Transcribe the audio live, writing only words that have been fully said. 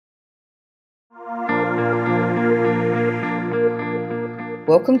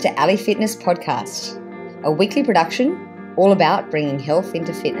Welcome to Ali Fitness Podcast, a weekly production all about bringing health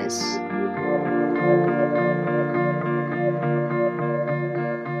into fitness.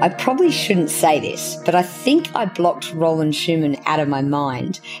 I probably shouldn't say this, but I think I blocked Roland Schoeman out of my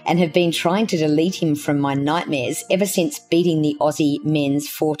mind and have been trying to delete him from my nightmares ever since beating the Aussie men's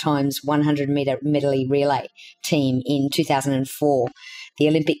 4x100 metre medley relay team in 2004, the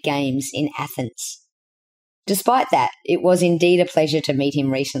Olympic Games in Athens. Despite that, it was indeed a pleasure to meet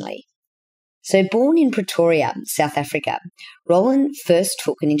him recently. So born in Pretoria, South Africa, Roland first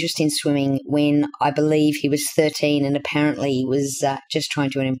took an interest in swimming when I believe he was 13 and apparently was just trying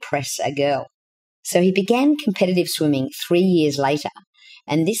to impress a girl. So he began competitive swimming 3 years later,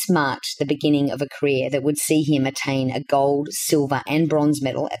 and this marked the beginning of a career that would see him attain a gold, silver and bronze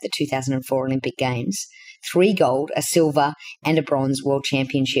medal at the 2004 Olympic Games, 3 gold, a silver and a bronze world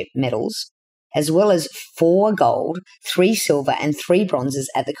championship medals, as well as 4 gold, 3 silver and 3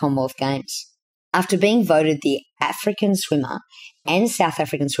 bronzes at the Commonwealth Games. After being voted the African Swimmer and South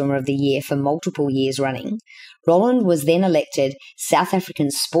African Swimmer of the Year for multiple years running, Roland was then elected South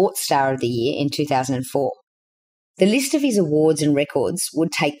African Sports Star of the Year in 2004. The list of his awards and records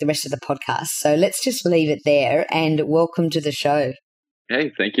would take the rest of the podcast, so let's just leave it there and welcome to the show.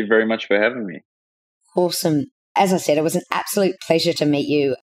 Hey, thank you very much for having me. Awesome. As I said, it was an absolute pleasure to meet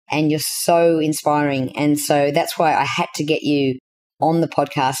you. And you're so inspiring. And so that's why I had to get you on the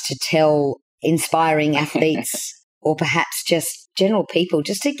podcast to tell inspiring athletes or perhaps just general people,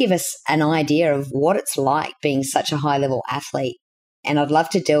 just to give us an idea of what it's like being such a high-level athlete. And I'd love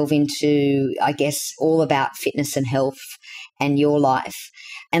to delve into, I guess, all about fitness and health and your life.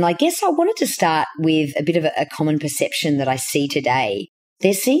 And I guess I wanted to start with a bit of a common perception that I see today.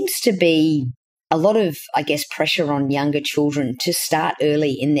 There seems to be a lot of, I guess, pressure on younger children to start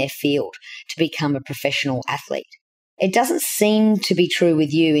early in their field to become a professional athlete. It doesn't seem to be true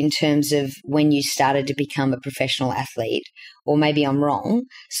with you in terms of when you started to become a professional athlete, or maybe I'm wrong.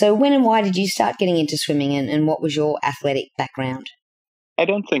 So when and why did you start getting into swimming, and what was your athletic background? I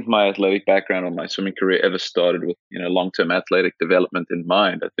don't think my athletic background or my swimming career ever started with, long-term athletic development in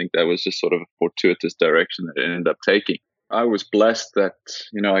mind. I think that was just sort of a fortuitous direction that it ended up taking. I was blessed that,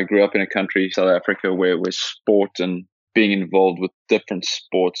 I grew up in a country, South Africa, where sport and being involved with different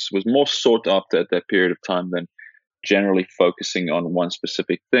sports was more sought after at that period of time than generally focusing on one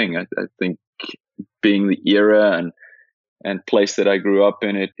specific thing. I think being the era and place that I grew up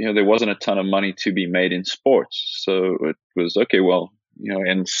in, there wasn't a ton of money to be made in sports. So it was, okay, well,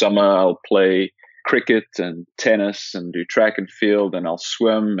 in summer I'll play cricket and tennis and do track and field, and I'll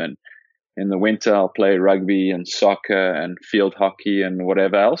swim, and in the winter, I'll play rugby and soccer and field hockey and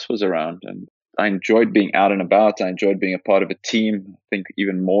whatever else was around. And I enjoyed being out and about. I enjoyed being a part of a team, I think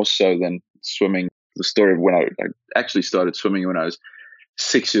even more so than swimming. The story of when I actually started swimming when I was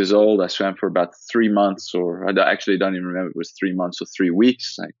 6 years old. I swam for about 3 months, or I actually don't even remember if it was 3 months or 3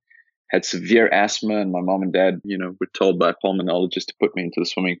 weeks. I had severe asthma, and my mom and dad, were told by a pulmonologist to put me into the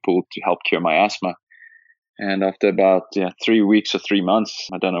swimming pool to help cure my asthma. And after about 3 weeks or 3 months,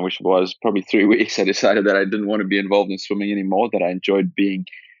 I don't know which it was, probably 3 weeks, I decided that I didn't want to be involved in swimming anymore, that I enjoyed being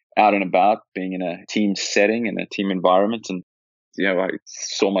out and about, being in a team setting and a team environment. And, I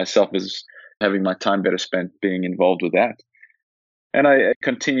saw myself as having my time better spent being involved with that. And I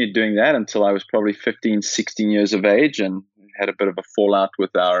continued doing that until I was probably 15, 16 years of age, and had a bit of a fallout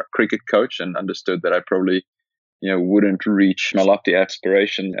with our cricket coach, and understood that I probably, wouldn't reach my lofty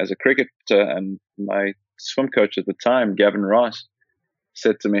aspiration as a cricketer. And my swim coach at the time, Gavin Ross,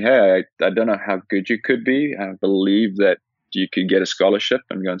 said to me, hey, I don't know how good you could be. I believe that you could get a scholarship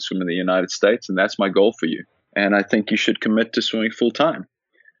and go and swim in the United States, and that's my goal for you. And I think you should commit to swimming full time.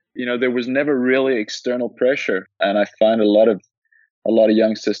 There was never really external pressure. And I find a lot of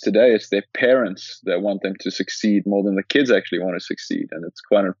youngsters today, it's their parents that want them to succeed more than the kids actually want to succeed. And it's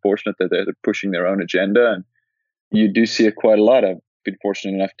quite unfortunate that they're pushing their own agenda. And you do see it quite a lot. I've been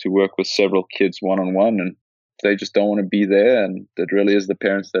fortunate enough to work with several kids one-on-one, and they just don't want to be there. And it really is the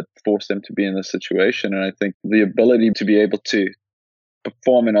parents that force them to be in this situation. And I think the ability to be able to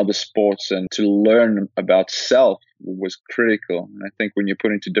perform in other sports and to learn about self was critical. And I think when you're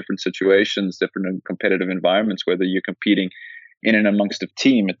put into different situations, different competitive environments, whether you're competing in and amongst a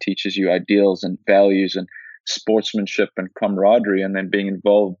team, it teaches you ideals and values and sportsmanship and camaraderie. And then being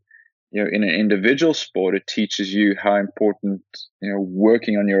involved in an individual sport, it teaches you how important,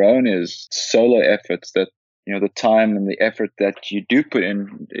 working on your own is. Solo efforts, that, the time and the effort that you do put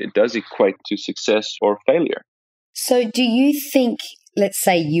in, it does equate to success or failure. So do you think, let's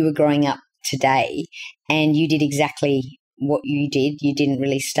say you were growing up today and you did exactly what you did, you didn't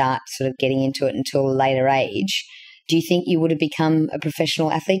really start sort of getting into it until a later age. do you think you would have become a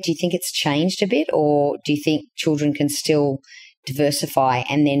professional athlete? Do you think it's changed a bit, or do you think children can still diversify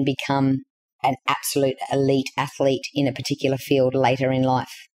and then become an absolute elite athlete in a particular field later in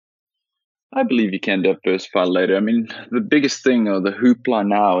life? I believe you can diversify later. I mean, the biggest thing or the hoopla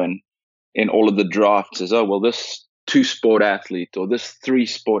now in all of the drafts is, oh, well, this 2-sport athlete or this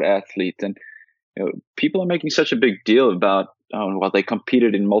 3-sport athlete. And people are making such a big deal about, well, they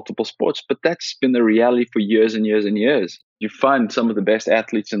competed in multiple sports, but that's been the reality for years and years and years. You find some of the best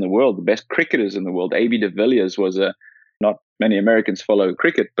athletes in the world, the best cricketers in the world. A.B. de Villiers was not many Americans follow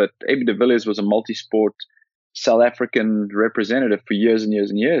cricket, but A.B. de Villiers was a multi-sport South African representative for years and years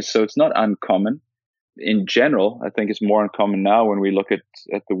and years. So it's not uncommon. In general, I think it's more uncommon now when we look at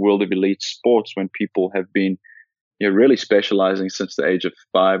the world of elite sports, when people have been really specializing since the age of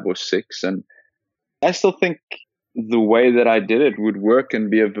 5 or 6. And I still think the way that I did it would work and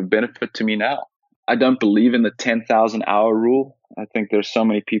be of a benefit to me now. I don't believe in the 10,000 hour rule. I think there's so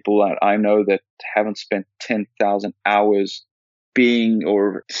many people that I know that haven't spent 10,000 hours being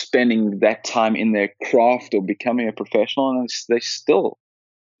or spending that time in their craft or becoming a professional, and they still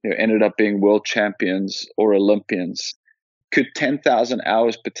ended up being world champions or Olympians. Could 10,000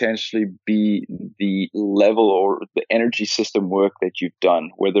 hours potentially be the level or the energy system work that you've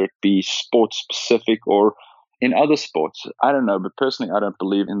done, whether it be sports specific or in other sports? I don't know, but personally, I don't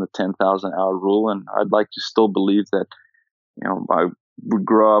believe in the 10,000 hour rule. And I'd like to still believe that, I would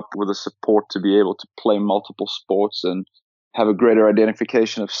grow up with a support to be able to play multiple sports and have a greater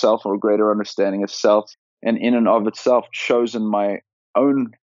identification of self or a greater understanding of self, and in and of itself chosen my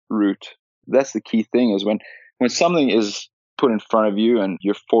own route. That's the key thing, is when something is put in front of you and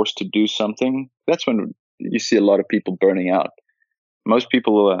you're forced to do something, that's when you see a lot of people burning out. Most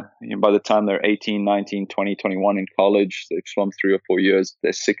people, by the time they're 18, 19, 20, 21 in college, they've swum 3 or 4 years,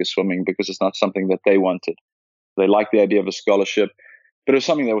 they're sick of swimming because it's not something that they wanted. They like the idea of a scholarship, but it was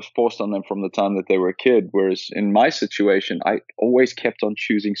something that was forced on them from the time that they were a kid. Whereas in my situation, I always kept on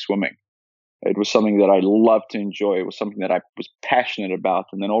choosing swimming. It was something that I loved to enjoy. It was something that I was passionate about.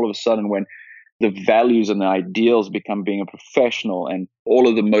 And then all of a sudden, when the values and the ideals become being a professional and all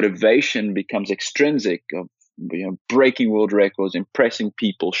of the motivation becomes extrinsic of breaking world records, impressing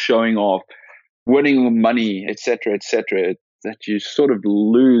people, showing off, winning money, etc., that you sort of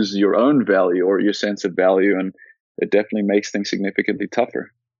lose your own value or your sense of value. And it definitely makes things significantly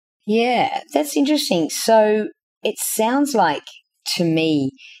tougher. Yeah, that's interesting. So it sounds like, to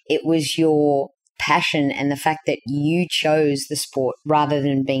me, it was your passion and the fact that you chose the sport rather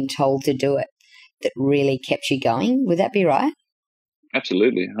than being told to do it that really kept you going. Would that be right?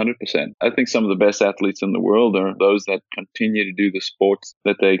 Absolutely, 100%. I think some of the best athletes in the world are those that continue to do the sports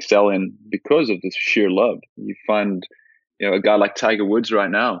that they excel in because of this sheer love. You find, a guy like Tiger Woods right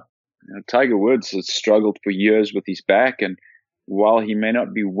now. Tiger Woods has struggled for years with his back, and while he may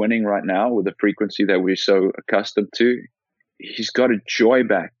not be winning right now with the frequency that we're so accustomed to, he's got a joy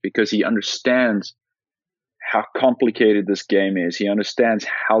back because he understands how complicated this game is. He understands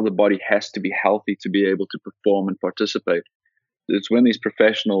how the body has to be healthy to be able to perform and participate. It's when these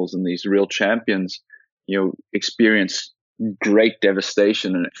professionals and these real champions, experience great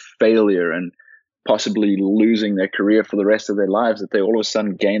devastation and failure and possibly losing their career for the rest of their lives, that they all of a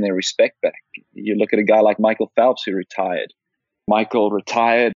sudden gain their respect back. You look at a guy like Michael Phelps, who retired. Michael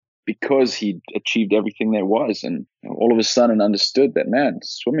retired because he achieved everything there was, and all of a sudden understood that, man,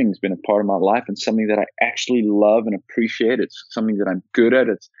 swimming's been a part of my life and something that I actually love and appreciate. It's something that I'm good at.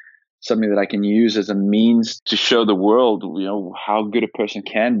 It's something that I can use as a means to show the world, how good a person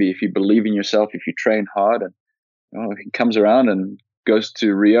can be if you believe in yourself, if you train hard. And he comes around and goes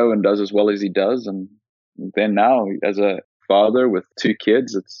to Rio and does as well as he does. And then now, as a father with 2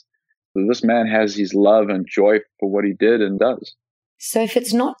 kids, this man has his love and joy for what he did and does. So if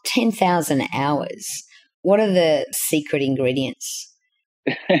it's not 10,000 hours, what are the secret ingredients?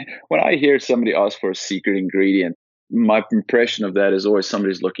 When I hear somebody ask for a secret ingredient, my impression of that is always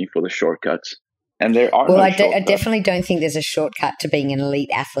somebody's looking for the shortcuts. And there are I definitely don't think there's a shortcut to being an elite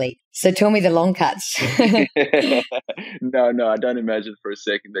athlete. So tell me the long cuts. No, I don't imagine for a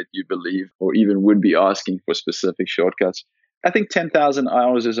second that you believe or even would be asking for specific shortcuts. I think 10,000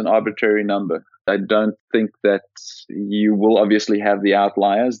 hours is an arbitrary number. I don't think that you will obviously have the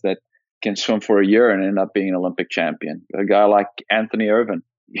outliers that can swim for a year and end up being an Olympic champion. A guy like Anthony Irvin,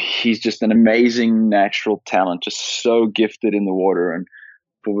 he's just an amazing natural talent, just so gifted in the water. And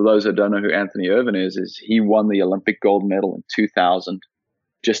for those that don't know who Anthony Irvin is he won the Olympic gold medal in 2000.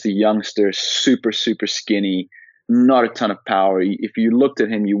 Just a youngster, super, super skinny, not a ton of power. If you looked at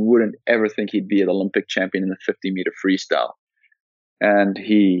him, you wouldn't ever think he'd be an Olympic champion in the 50-meter freestyle. And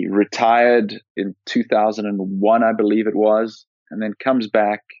he retired in 2001, I believe it was, and then comes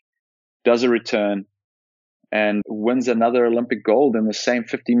back, does a return, and wins another Olympic gold in the same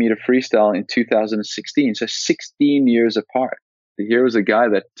 50-meter freestyle in 2016. So 16 years apart. Here was a guy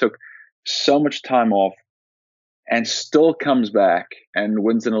that took so much time off and still comes back and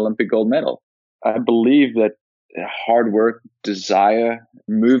wins an Olympic gold medal. I believe that hard work, desire,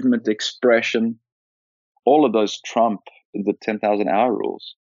 movement, expression, all of those trump the 10,000 hour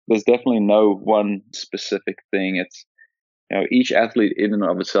rules. There's definitely no one specific thing. It's, each athlete in and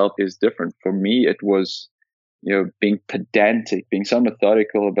of itself is different. For me, it was, being pedantic, being so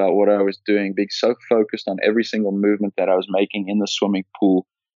methodical about what I was doing, being so focused on every single movement that I was making in the swimming pool.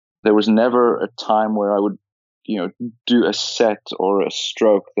 There was never a time where I would, do a set or a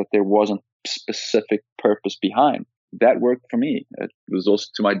stroke that there wasn't specific purpose behind. That worked for me. It was also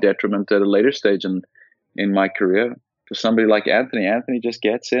to my detriment at a later stage in my career. For somebody like Anthony just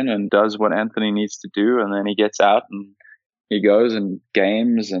gets in and does what Anthony needs to do, and then he gets out and he goes and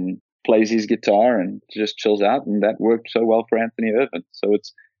games and plays his guitar and just chills out, and that worked so well for Anthony Irvin. So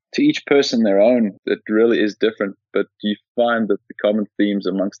it's to each person their own. It really is different, but you find that the common themes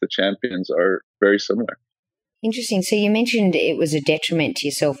amongst the champions are very similar. Interesting. So you mentioned it was a detriment to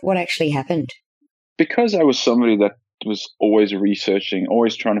yourself. What actually happened? Because I was somebody that was always researching,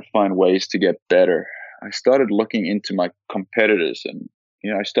 always trying to find ways to get better, I started looking into my competitors, and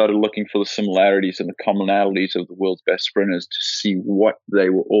I started looking for the similarities and the commonalities of the world's best sprinters to see what they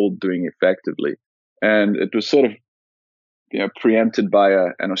were all doing effectively. And it was sort of, preempted by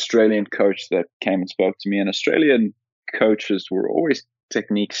an Australian coach that came and spoke to me. And Australian coaches were always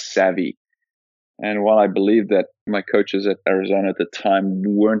technique savvy. And while I believe that my coaches at Arizona at the time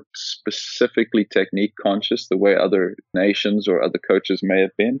weren't specifically technique conscious the way other nations or other coaches may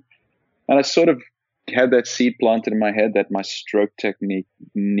have been, and I sort of had that seed planted in my head that my stroke technique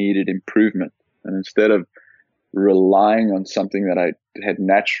needed improvement. And instead of relying on something that I had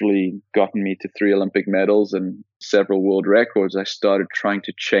naturally gotten me to 3 Olympic medals and several world records, I started trying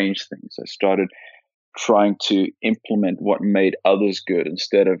to change things. I started trying to implement what made others good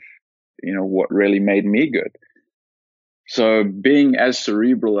instead of, what really made me good. So being as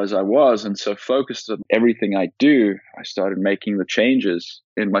cerebral as I was and so focused on everything I do, I started making the changes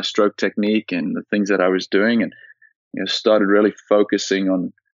in my stroke technique and the things that I was doing, and started really focusing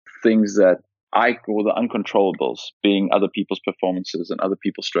on things that I call the uncontrollables, being other people's performances and other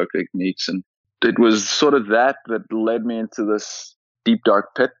people's stroke techniques. And it was sort of that led me into this deep,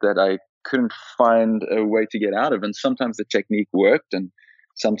 dark pit that I couldn't find a way to get out of. And sometimes the technique worked and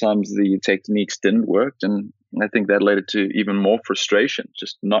sometimes the techniques didn't work. And I think that led to even more frustration,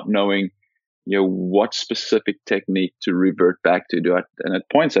 just not knowing, what specific technique to revert back to. And at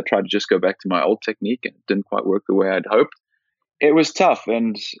points, I tried to just go back to my old technique and it didn't quite work the way I'd hoped. It was tough.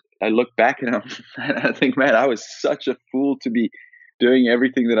 And I look back and I think, man, I was such a fool to be doing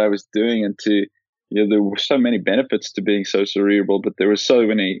everything that I was doing. And to, there were so many benefits to being so cerebral, but there were so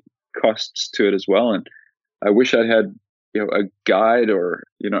many costs to it as well. And I wish I had, a guide or,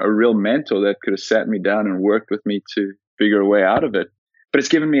 a real mentor that could have sat me down and worked with me to figure a way out of it. But it's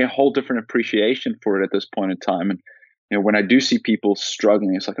given me a whole different appreciation for it at this point in time. And, when I do see people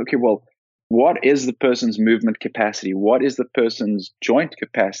struggling, it's like, okay, well, what is the person's movement capacity? What is the person's joint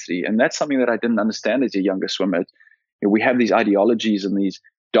capacity? And that's something that I didn't understand as a younger swimmer. We have these ideologies and these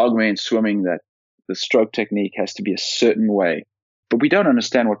dogma in swimming that the stroke technique has to be a certain way. But we don't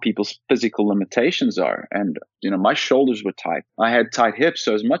understand what people's physical limitations are. And, my shoulders were tight. I had tight hips.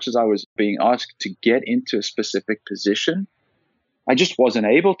 So as much as I was being asked to get into a specific position, I just wasn't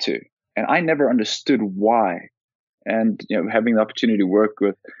able to. And I never understood why. And, having the opportunity to work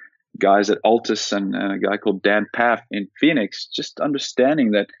with guys at Altus and a guy called Dan Paff in Phoenix, just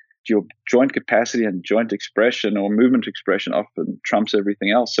understanding that your joint capacity and joint expression or movement expression often trumps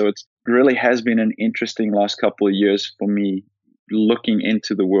everything else. So it really has been an interesting last couple of years for me, looking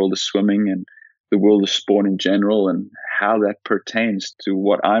into the world of swimming and the world of sport in general and how that pertains to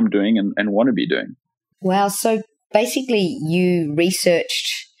what I'm doing and want to be doing. Wow. So basically you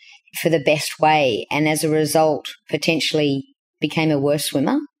researched for the best way and as a result potentially became a worse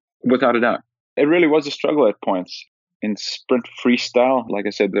swimmer? Without a doubt. It really was a struggle at points. In sprint freestyle, like I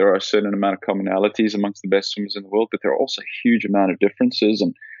said, there are a certain amount of commonalities amongst the best swimmers in the world, but there are also a huge amount of differences.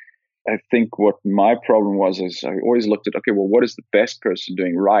 And I think what my problem was is I always looked at, okay, well, what is the best person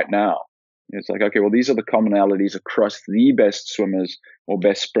doing right now? It's like, okay, well, these are the commonalities across the best swimmers or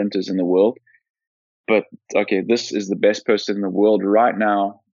best sprinters in the world. But, okay, this is the best person in the world right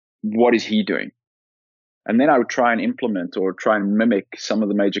now. What is he doing? And then I would try and implement or try and mimic some of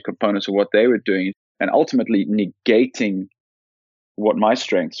the major components of what they were doing and ultimately negating what my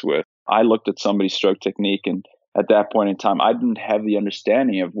strengths were. I looked at somebody's stroke technique, and at that point in time, I didn't have the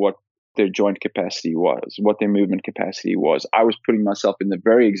understanding of what their joint capacity was, what their movement capacity was. I was putting myself in the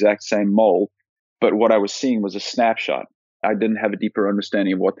very exact same mold, but what I was seeing was a snapshot. I didn't have a deeper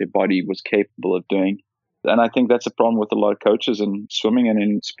understanding of what their body was capable of doing. And I think that's a problem with a lot of coaches in swimming and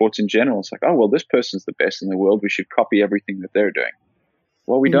in sports in general. It's like, oh, well, this person's the best in the world. We should copy everything that they're doing.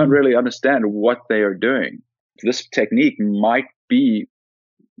 Well, we don't really understand what they are doing. This technique might be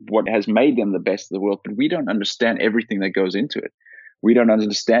what has made them the best in the world, but we don't understand everything that goes into it. We don't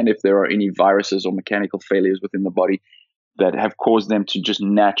understand if there are any viruses or mechanical failures within the body that have caused them to just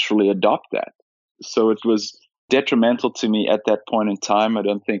naturally adopt that. So it was detrimental to me at that point in time. I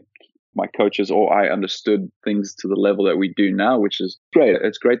don't think my coaches or I understood things to the level that we do now, which is great.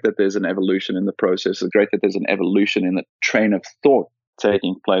 It's great that there's an evolution in the process. It's great that there's an evolution in the train of thought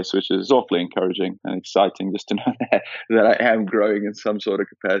taking place, which is awfully encouraging and exciting just to know that I am growing in some sort of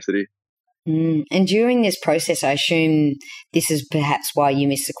capacity. And during this process, I assume this is perhaps why you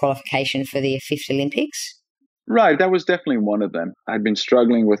missed the qualification for the fifth Olympics? Right. That was definitely one of them. I'd been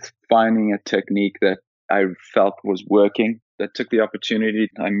struggling with finding a technique that I felt was working. I took the opportunity.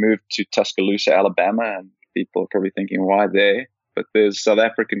 I moved to Tuscaloosa, Alabama, and people are probably thinking, why there? But there's a South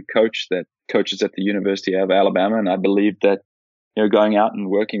African coach that coaches at the University of Alabama, and I believe that going out and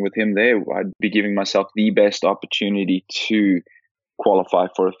working with him there, I'd be giving myself the best opportunity to qualify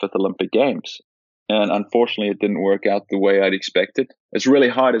for a fifth Olympic Games. And unfortunately, it didn't work out the way I'd expected. It's really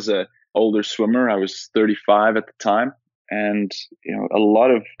hard as an older swimmer. I was 35 at the time. And, a lot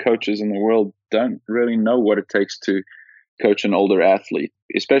of coaches in the world don't really know what it takes to coach an older athlete,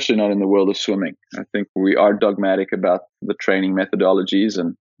 especially not in the world of swimming. I think we are dogmatic about the training methodologies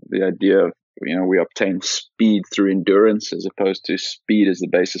and the idea of, we obtain speed through endurance as opposed to speed as the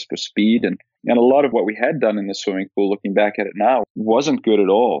basis for speed. And a lot of what we had done in the swimming pool, looking back at it now, wasn't good at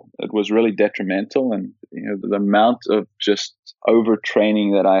all. It was really detrimental. And, the amount of just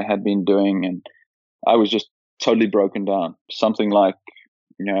overtraining that I had been doing, and I was just totally broken down. Something like,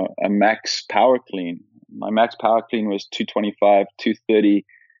 a max power clean. My max power clean was 225, 230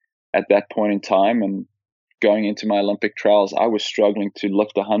 at that point in time. And going into my Olympic trials, I was struggling to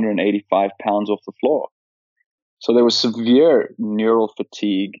lift 185 pounds off the floor. So there was severe neural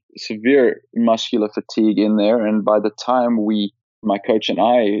fatigue, severe muscular fatigue in there. And by the time my coach and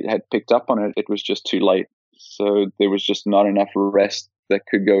I had picked up on it, it was just too late. So there was just not enough rest that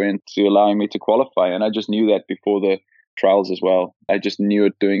could go into allowing me to qualify. And I just knew that before the trials as well. I just knew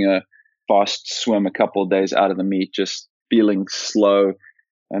it doing a fast swim a couple of days out of the meet, just feeling slow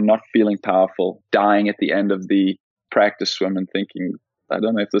and not feeling powerful, dying at the end of the practice swim and thinking, I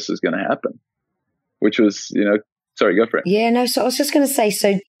don't know if this is going to happen, which was, sorry, go for it. Yeah, no, so I was just going to say,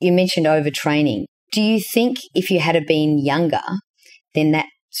 so you mentioned overtraining. Do you think if you had been younger, then that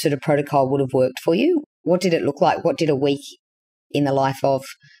sort of protocol would have worked for you? What did it look like? What did a week in the life of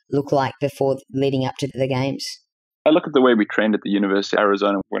look like before leading up to the games? I look at the way we trained at the University of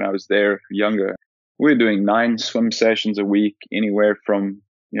Arizona when I was there younger. We were doing 9 swim sessions a week, anywhere from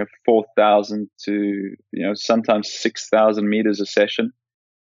 4,000 to sometimes 6,000 meters a session.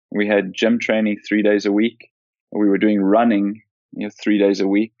 We had gym training 3 days a week. We were doing running 3 days a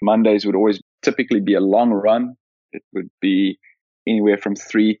week. Mondays would always typically be a long run. It would be anywhere from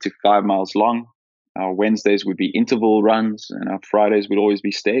 3 to 5 miles long. Our Wednesdays would be interval runs, and our Fridays would always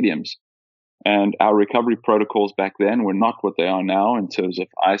be stadiums. And our recovery protocols back then were not what they are now in terms of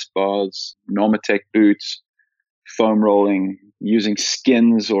ice baths, Normatec boots, foam rolling, using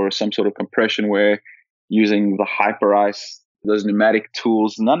skins or some sort of compression wear, using the hyper ice, those pneumatic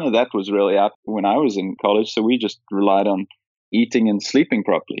tools. None of that was really out when I was in college. So we just relied on eating and sleeping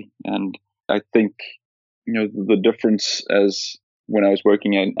properly. And I think, the difference as when I was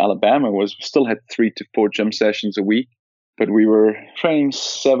working in Alabama was we still had 3 to 4 gym sessions a week, but we were training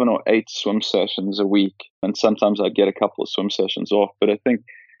 7 or 8 swim sessions a week. And sometimes I'd get a couple of swim sessions off. But I think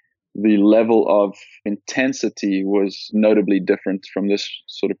the level of intensity was notably different from this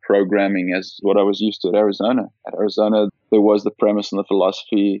sort of programming as what I was used to at Arizona. At Arizona, there was the premise and the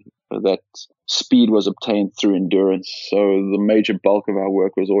philosophy that speed was obtained through endurance. So the major bulk of our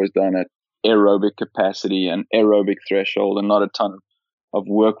work was always done at aerobic capacity and aerobic threshold, and not a ton of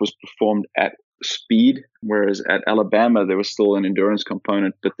work was performed at speed. Whereas at Alabama, there was still an endurance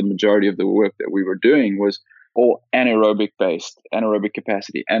component, but the majority of the work that we were doing was all anaerobic based, anaerobic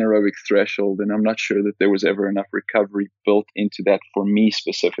capacity, anaerobic threshold. And I'm not sure that there was ever enough recovery built into that for me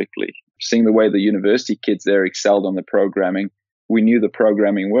specifically. Seeing the way the university kids there excelled on the programming, we knew the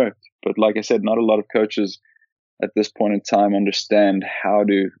programming worked. But like I said, not a lot of coaches at this point in time understand how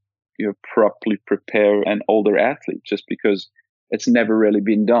to properly prepare an older athlete, just because it's never really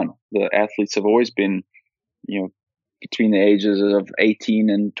been done. The athletes have always been, between the ages of 18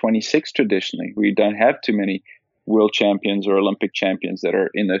 and 26 traditionally. We don't have too many world champions or Olympic champions that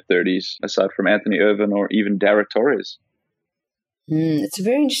are in their 30s, aside from Anthony Irvin or even Dara Torres. It's a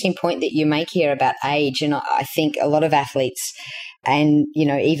very interesting point that you make here about age. And I think a lot of athletes and,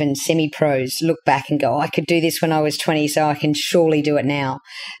 even semi-pros look back and go, I could do this when I was 20, so I can surely do it now,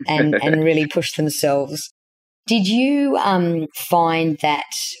 and really push themselves. Did you find that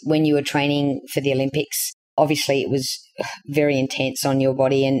when you were training for the Olympics, obviously it was very intense on your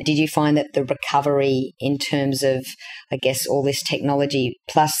body, and did you find that the recovery in terms of, I guess, all this technology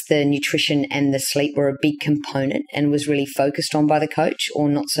plus the nutrition and the sleep were a big component and was really focused on by the coach, or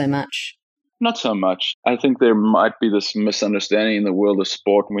not so much? Not so much. I think there might be this misunderstanding in the world of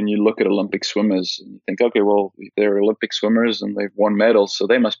sport when you look at Olympic swimmers and you think, okay, well, they're Olympic swimmers and they've won medals, so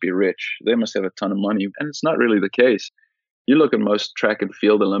they must be rich. They must have a ton of money. And it's not really the case. You look at most track and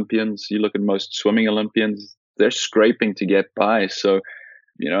field Olympians, you look at most swimming Olympians, they're scraping to get by. So,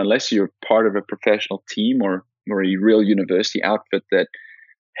 unless you're part of a professional team or a real university outfit that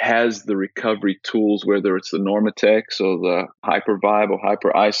has the recovery tools, whether it's the Normatex or the Hypervibe or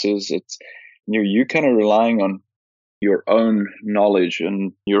Hyper Ices, it's you're kind of relying on your own knowledge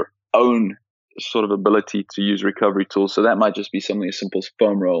and your own sort of ability to use recovery tools. So that might just be something as simple as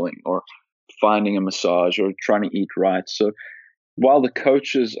foam rolling or finding a massage or trying to eat right. So while the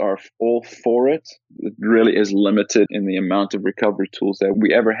coaches are all for it, it really is limited in the amount of recovery tools that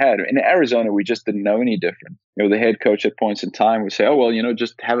we ever had. In Arizona, we just didn't know any different. The head coach at points in time would say, oh, well,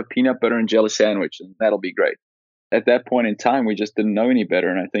 just have a peanut butter and jelly sandwich and that'll be great. At that point in time, we just didn't know any better.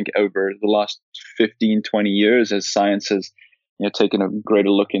 And I think over the last 15, 20 years, as science has taken a greater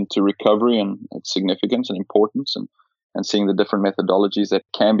look into recovery and its significance and importance and seeing the different methodologies that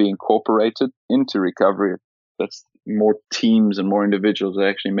can be incorporated into recovery, that's more teams and more individuals are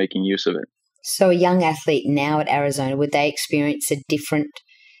actually making use of it. So a young athlete now at Arizona, would they experience a different,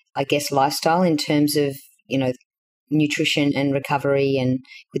 I guess, lifestyle in terms of, nutrition and recovery, and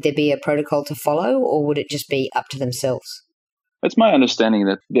would there be a protocol to follow, or would it just be up to themselves? It's my understanding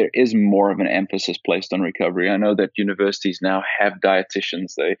that there is more of an emphasis placed on recovery. I know that universities now have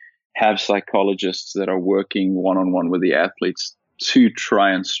dietitians, they have psychologists that are working one-on-one with the athletes to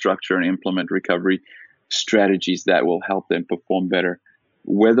try and structure and implement recovery strategies that will help them perform better.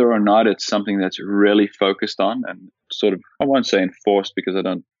 Whether or not it's something that's really focused on and sort of, I won't say enforced, because I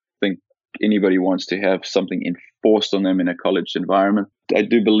don't think anybody wants to have something enforced on them in a college environment. I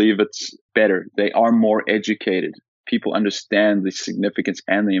do believe it's better. They are more educated. People understand the significance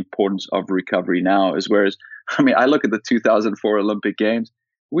and the importance of recovery now, whereas, I look at the 2004 Olympic Games,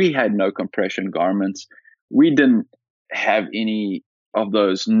 we had no compression garments. We didn't have any of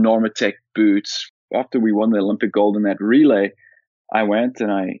those Normatec boots. After we won the Olympic gold in that relay, I went and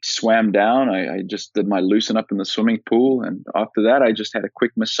I swam down. I just did my loosen up in the swimming pool. And after that, I just had a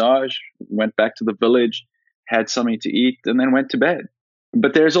quick massage, went back to the village, had something to eat, and then went to bed.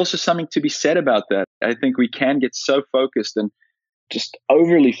 But there's also something to be said about that. I think we can get so focused and just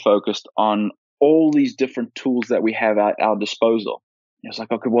overly focused on all these different tools that we have at our disposal. It's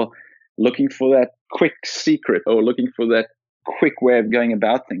like, okay, well, looking for that quick secret or looking for that quick way of going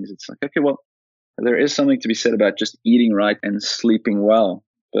about things. It's like, okay, well, there is something to be said about just eating right and sleeping well.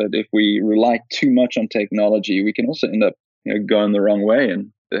 But if we rely too much on technology, we can also end up going the wrong way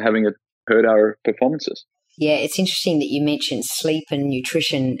and having it hurt our performances. Yeah, it's interesting that you mentioned sleep and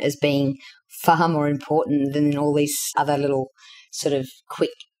nutrition as being far more important than all these other little sort of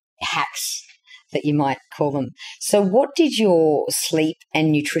quick hacks that you might call them. So what did your sleep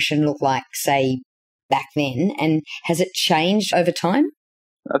and nutrition look like, say, back then? And has it changed over time?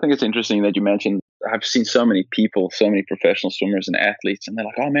 I think it's interesting that you mentioned, I've seen so many people, so many professional swimmers and athletes, and they're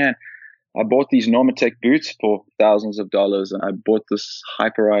like, oh man, I bought these Normatec boots for thousands of dollars, and I bought this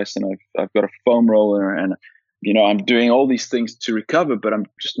Hyper Ice, and I've got a foam roller, and I'm doing all these things to recover, but I'm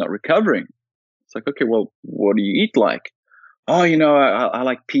just not recovering. It's like, okay, well, what do you eat like? Oh, I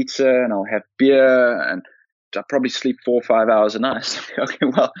like pizza, and I'll have beer, and I'll probably sleep 4 or 5 hours a night. Okay,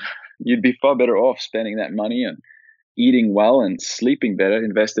 well, you'd be far better off spending that money and eating well and sleeping better,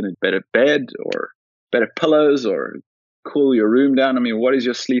 invest in a better bed or better pillows or cool your room down. What is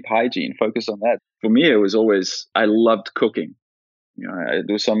your sleep hygiene? Focus on that. For me, it was always, I loved cooking. It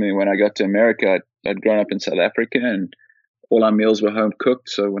was something when I got to America, I'd grown up in South Africa and all our meals were home cooked.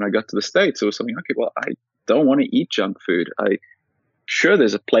 So when I got to the States, it was something, okay, well, I don't want to eat junk food. Sure,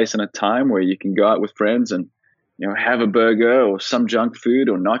 there's a place and a time where you can go out with friends and, have a burger or some junk food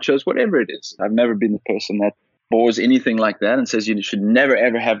or nachos, whatever it is. I've never been the person that bores anything like that and says you should never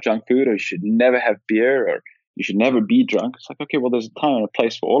ever have junk food or you should never have beer or you should never be drunk. It's like, okay, well, there's a time and a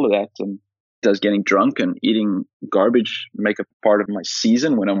place for all of that. And does getting drunk and eating garbage make a part of my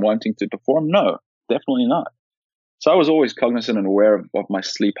season when I'm wanting to perform? No, definitely not. So I was always cognizant and aware of my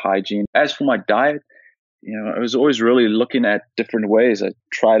sleep hygiene. As for my diet, I was always really looking at different ways. I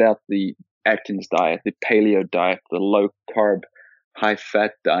tried out the Atkins diet, the paleo diet, the low carb, high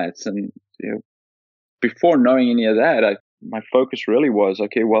fat diets. And, before knowing any of that, my focus really was,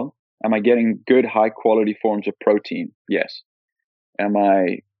 okay, well, am I getting good, high quality forms of protein? Yes. Am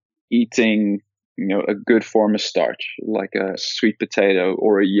I eating, a good form of starch, like a sweet potato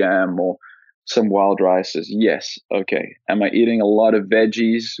or a yam or some wild rices? Yes. Okay. Am I eating a lot of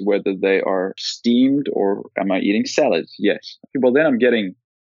veggies, whether they are steamed, or am I eating salads? Yes. Okay, well, then I'm getting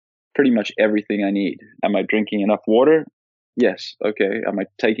pretty much everything I need. Am I drinking enough water? Yes. Okay. Am I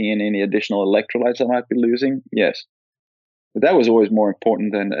taking in any additional electrolytes I might be losing? Yes. But that was always more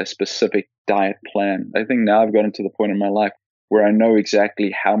important than a specific diet plan. I think now I've gotten to the point in my life where I know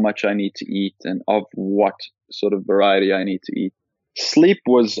exactly how much I need to eat and of what sort of variety I need to eat. Sleep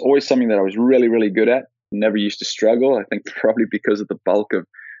was always something that I was really, really good at. Never used to struggle. I think probably because of the bulk of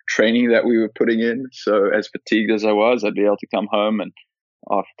training that we were putting in. So as fatigued as I was, I'd be able to come home and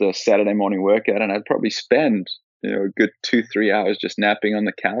after Saturday morning workout, and I'd probably spend, a good 2-3 hours just napping on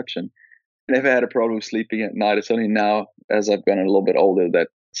the couch, and never had a problem sleeping at night. It's only now, as I've gotten a little bit older, that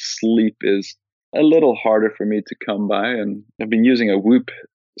sleep is a little harder for me to come by. And I've been using a Whoop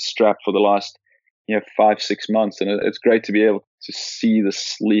strap for the last 5-6 months, and it's great to be able to see the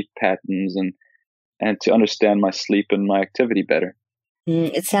sleep patterns and to understand my sleep and my activity better.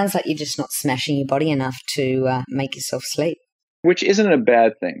 It sounds like you're just not smashing your body enough to make yourself sleep, which isn't a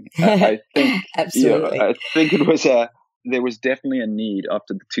bad thing. I think absolutely. I think there was definitely a need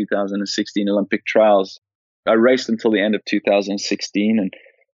after the 2016 Olympic trials. I raced until the end of 2016, and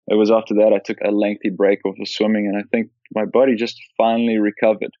it was after that I took a lengthy break off of swimming, and I think my body just finally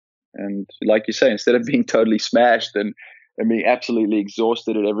recovered. And like you say, instead of being totally smashed and being absolutely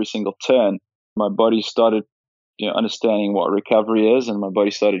exhausted at every single turn, my body started understanding what recovery is, and my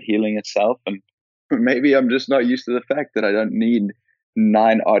body started healing itself. And maybe I'm just not used to the fact that I don't need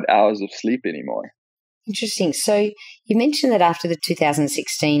 9 odd hours of sleep anymore. Interesting. So you mentioned that after the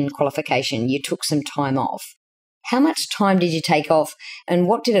 2016 qualification, you took some time off. How much time did you take off, and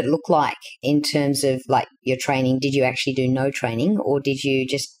what did it look like in terms of like your training? Did you actually do no training, or did you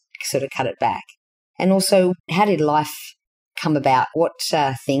just sort of cut it back? And also, how did life come about? What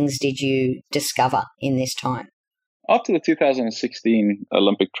things did you discover in this time? After the 2016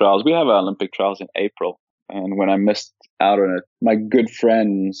 Olympic trials, we have our Olympic trials in April. And when I missed out on it, my good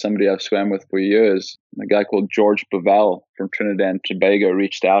friend, somebody I've swam with for years, a guy called George Bavel from Trinidad and Tobago,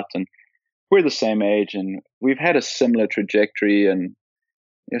 reached out, and we're the same age, and we've had a similar trajectory and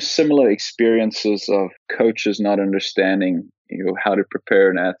similar experiences of coaches not understanding how to prepare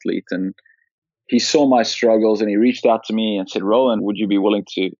an athlete. And he saw my struggles, and he reached out to me and said, Roland, would you be willing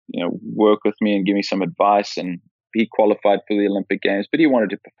to work with me and give me some advice? And he qualified for the Olympic Games, but he wanted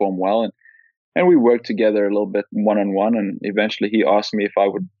to perform well. And we worked together a little bit one-on-one. And eventually he asked me if I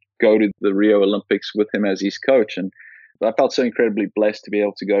would go to the Rio Olympics with him as his coach. And I felt so incredibly blessed to be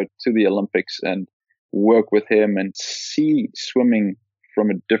able to go to the Olympics and work with him and see swimming from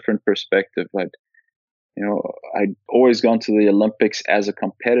a different perspective. I'd always gone to the Olympics as a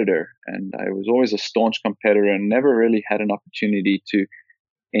competitor, and I was always a staunch competitor and never really had an opportunity to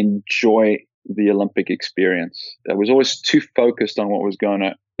enjoy the Olympic experience. I was always too focused on what was going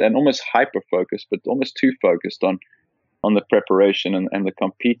on, and almost hyper-focused, but almost too focused on the preparation and the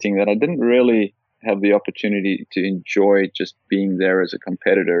competing, that I didn't really have the opportunity to enjoy just being there as a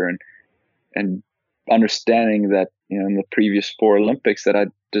competitor and understanding that in the previous 4 Olympics that I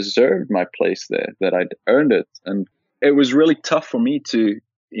deserved my place there, that I'd earned it. And it was really tough for me to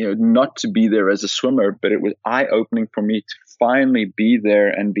not to be there as a swimmer, but it was eye-opening for me to finally be there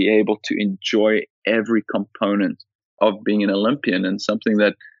and be able to enjoy every component of being an Olympian, and something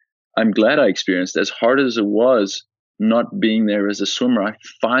that I'm glad I experienced. As hard as it was not being there as a swimmer, I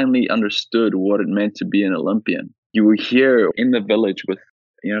finally understood what it meant to be an Olympian. You were here in the village with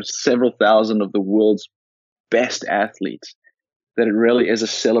several thousand of the world's best athletes, that it really is a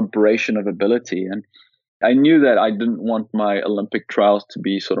celebration of ability. And I knew that I didn't want my Olympic trials to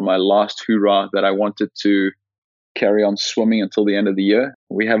be sort of my last hoorah, that I wanted to carry on swimming until the end of the year.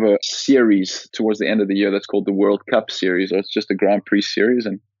 We have a series towards the end of the year that's called the World Cup Series, or it's just a Grand Prix series,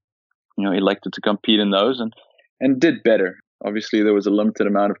 and elected to compete in those and did better. Obviously, there was a limited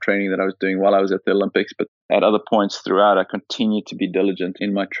amount of training that I was doing while I was at the Olympics, but at other points throughout, I continued to be diligent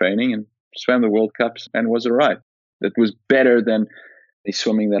in my training and swam the World Cups and was all right. It was better than the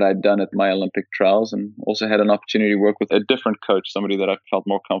swimming that I'd done at my Olympic trials, and also had an opportunity to work with a different coach, somebody that I felt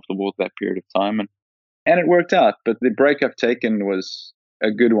more comfortable with that period of time. And it worked out. But the break I've taken was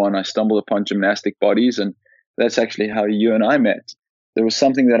a good one. I stumbled upon gymnastic bodies, and that's actually how you and I met. There was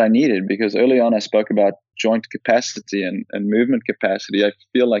something that I needed, because early on I spoke about joint capacity and movement capacity. I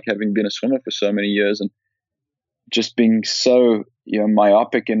feel like, having been a swimmer for so many years and just being so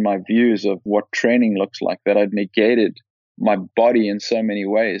myopic in my views of what training looks like, that I'd negated my body in so many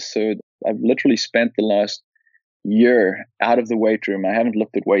ways. So I've literally spent the last year out of the weight room. I haven't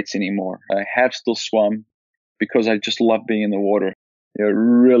lifted weights anymore. I have still swum because I just love being in the water. It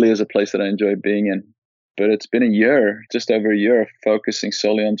really is a place that I enjoy being in. But it's been a year, just over a year, of focusing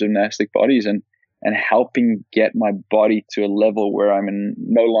solely on gymnastic bodies and helping get my body to a level where I'm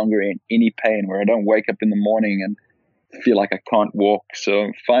no longer in any pain, where I don't wake up in the morning and feel like I can't walk. So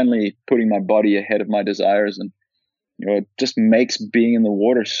I'm finally putting my body ahead of my desires, and it just makes being in the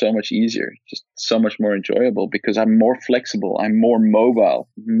water so much easier, just so much more enjoyable, because I'm more flexible, I'm more mobile.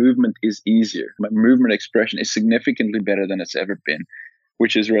 Movement is easier. My movement expression is significantly better than it's ever been,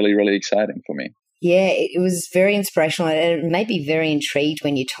 which is really, really exciting for me. Yeah, it was very inspirational, and it made me very intrigued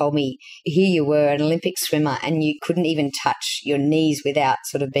when you told me here you were, an Olympic swimmer, and you couldn't even touch your knees without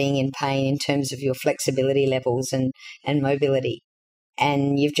sort of being in pain in terms of your flexibility levels and mobility.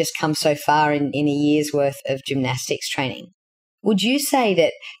 And you've just come so far in a year's worth of gymnastics training. Would you say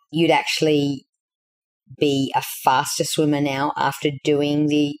that you'd actually be a faster swimmer now after doing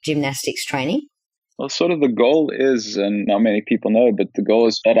the gymnastics training? Well, sort of the goal is, and not many people know, but the goal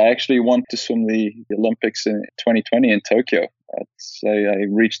is that I actually want to swim the Olympics in 2020 in Tokyo. I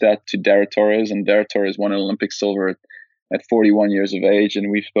reached out to Dara Torres, and Dara Torres won an Olympic silver at 41 years of age,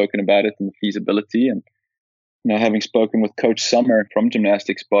 and we've spoken about it and the feasibility. And having spoken with Coach Summer from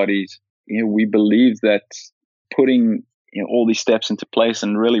Gymnastics Bodies, we believe that putting all these steps into place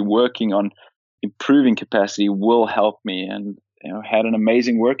and really working on improving capacity will help me. And had an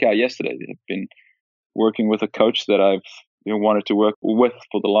amazing workout yesterday. I've been working with a coach that I've wanted to work with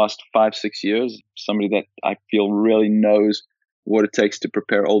for the last 5-6 years, somebody that I feel really knows what it takes to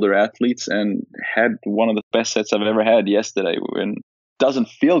prepare older athletes, and had one of the best sets I've ever had yesterday. And doesn't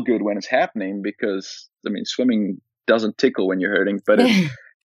feel good when it's happening, because swimming doesn't tickle when you're hurting, but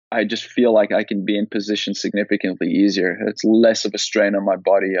I just feel like I can be in position significantly easier. It's less of a strain on my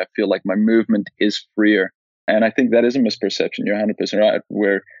body. I feel like my movement is freer. And I think that is a misperception. You're 100% right,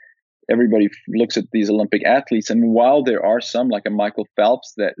 where everybody looks at these Olympic athletes, and while there are some, like a Michael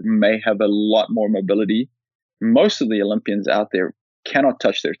Phelps, that may have a lot more mobility, most of the Olympians out there cannot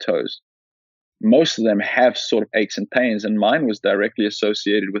touch their toes. Most of them have sort of aches and pains, and mine was directly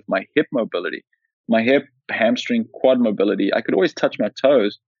associated with my hip mobility, my hip, hamstring, quad mobility. I could always touch my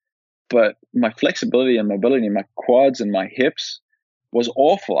toes, but my flexibility and mobility in my quads and my hips was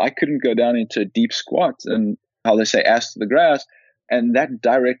awful. I couldn't go down into a deep squat, and how they say ass to the grass. And that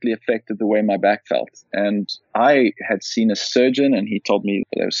directly affected the way my back felt. And I had seen a surgeon, and he told me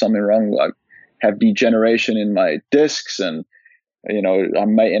there was something wrong. I have degeneration in my discs, and I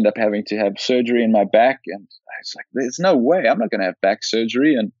may end up having to have surgery in my back. And I was like, there's no way. I'm not going to have back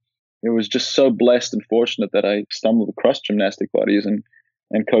surgery. And it was just so blessed and fortunate that I stumbled across Gymnastic Bodies and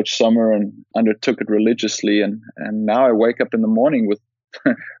Coach Summer, and undertook it religiously. And now I wake up in the morning with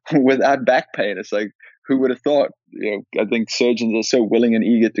without back pain. It's like, who would have thought? I think surgeons are so willing and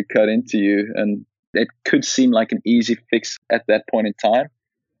eager to cut into you, and it could seem like an easy fix at that point in time.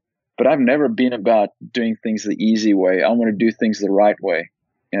 But I've never been about doing things the easy way. I want to do things the right way.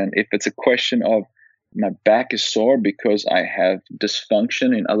 And if it's a question of my back is sore because I have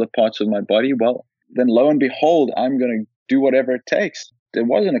dysfunction in other parts of my body, well, then lo and behold, I'm going to do whatever it takes. It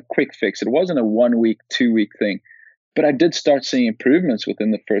wasn't a quick fix. It wasn't a 1 week, 2 week thing. But I did start seeing improvements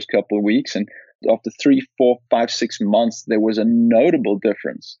within the first couple of weeks. And after 3, 4, 5, 6 months, there was a notable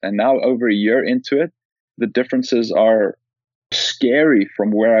difference. And now, over a year into it, the differences are scary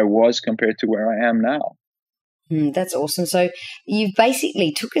from where I was compared to where I am now. That's awesome. So you've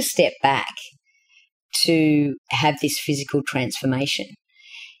basically took a step back to have this physical transformation.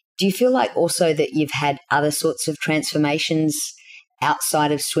 Do you feel like also that you've had other sorts of transformations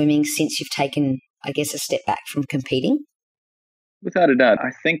outside of swimming since you've taken, I guess, a step back from competing? Without a doubt.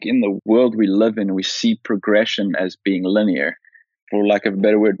 I think in the world we live in, we see progression as being linear. For lack of a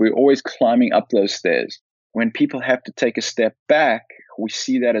better word, we're always climbing up those stairs. When people have to take a step back, we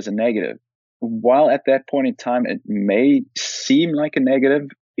see that as a negative. While at that point in time, it may seem like a negative,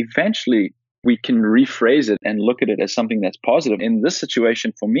 eventually we can rephrase it and look at it as something that's positive. In this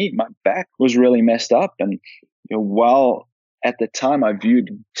situation, for me, my back was really messed up. And while at the time, I viewed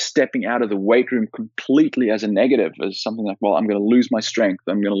stepping out of the weight room completely as a negative, as something like, well, I'm going to lose my strength.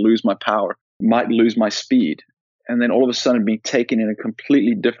 I'm going to lose my power, might lose my speed. And then all of a sudden being taken in a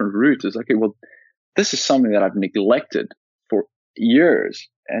completely different route is like, okay, well, this is something that I've neglected for years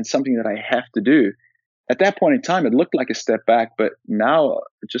and something that I have to do. At that point in time, it looked like a step back, but now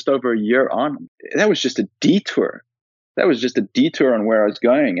just over a year on, that was just a detour. That was just a detour on where I was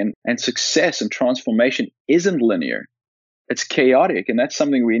going. And success and transformation isn't linear. It's chaotic. And that's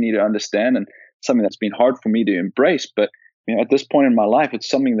something we need to understand and something that's been hard for me to embrace. But at this point in my life, it's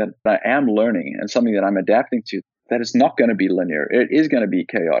something that I am learning and something that I'm adapting to, that it's not going to be linear. It is going to be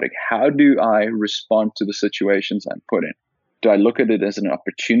chaotic. How do I respond to the situations I'm put in? Do I look at it as an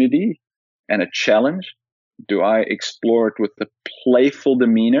opportunity and a challenge? Do I explore it with a playful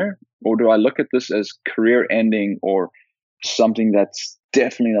demeanor? Or do I look at this as career ending or something that's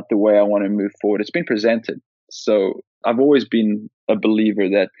definitely not the way I want to move forward? It's been presented. So I've always been a believer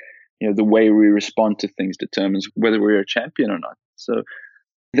that, the way we respond to things determines whether we're a champion or not. So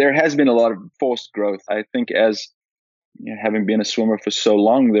there has been a lot of forced growth. I think as having been a swimmer for so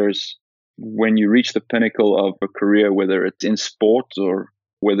long, when you reach the pinnacle of a career, whether it's in sport or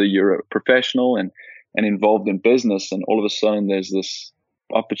whether you're a professional and involved in business, and all of a sudden there's this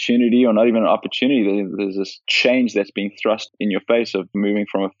opportunity, or not even an opportunity, there's this change that's being thrust in your face of moving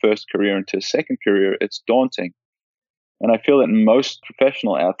from a first career into a second career. It's daunting. And I feel that most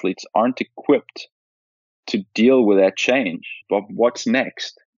professional athletes aren't equipped to deal with that change of what's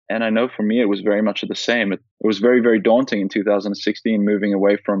next. And I know for me, it was very much the same. It was very, very daunting in 2016, moving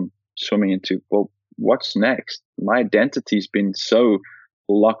away from swimming into, well, what's next? My identity's been so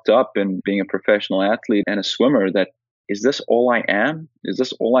locked up in being a professional athlete and a swimmer that, is this all I am? Is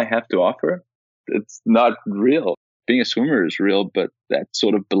this all I have to offer? It's not real. Being a swimmer is real, but that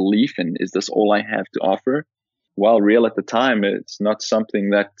sort of belief in, is this all I have to offer? While real at the time, it's not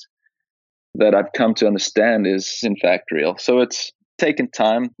something that I've come to understand is in fact real. So it's taken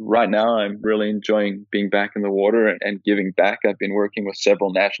time. Right now, I'm really enjoying being back in the water and giving back. I've been working with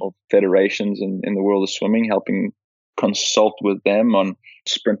several national federations in the world of swimming, helping consult with them on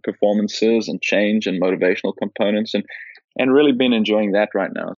sprint performances and change and motivational components, and really been enjoying that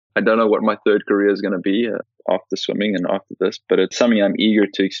right now. I don't know what my third career is going to be after swimming and after this, but it's something I'm eager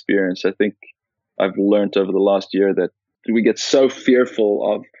to experience. I think I've learned over the last year that we get so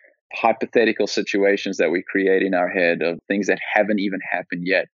fearful of hypothetical situations that we create in our head, of things that haven't even happened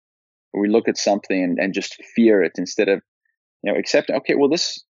yet. We look at something and just fear it instead of accepting, okay, well,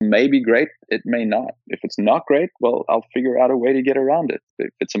 this may be great. It may not. If it's not great, well, I'll figure out a way to get around it.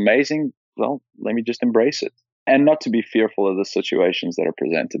 If it's amazing, well, let me just embrace it and not to be fearful of the situations that are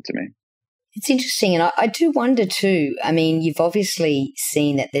presented to me. It's interesting. And I do wonder too, I mean, you've obviously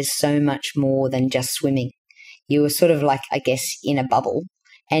seen that there's so much more than just swimming. You were sort of like, I guess, in a bubble,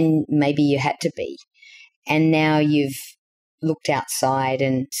 and maybe you had to be. And now you've looked outside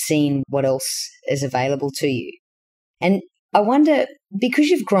and seen what else is available to you. And I wonder, because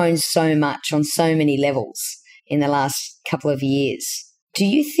you've grown so much on so many levels in the last couple of years, do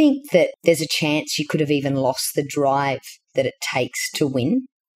you think that there's a chance you could have even lost the drive that it takes to win?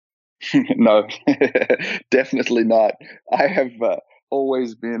 No, definitely not. I have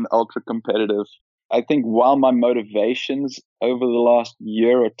always been ultra competitive. I think while my motivations over the last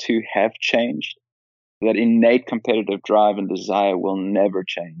year or two have changed, that innate competitive drive and desire will never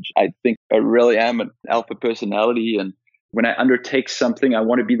change. I think I really am an alpha personality, and when I undertake something, I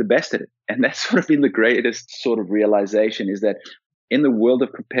want to be the best at it. And that's sort of been the greatest sort of realization, is that in the world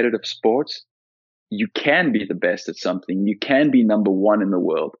of competitive sports, you can be the best at something. You can be number one in the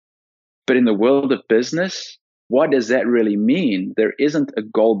world. But in the world of business, what does that really mean? There isn't a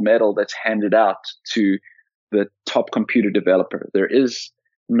gold medal that's handed out to the top computer developer. There is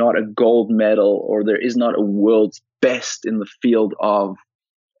not a gold medal, or there is not a world's best in the field of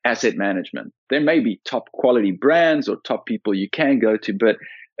asset management. There may be top quality brands or top people you can go to, but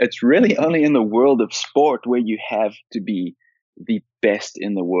it's really only in the world of sport where you have to be the best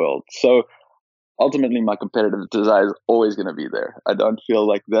in the world. So ultimately, my competitive desire is always going to be there. I don't feel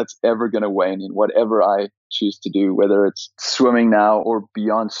like that's ever going to wane in whatever I choose to do, whether it's swimming now or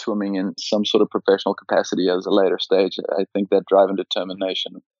beyond swimming in some sort of professional capacity as a later stage. I think that drive and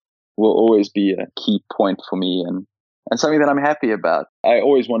determination will always be a key point for me, and something that I'm happy about. I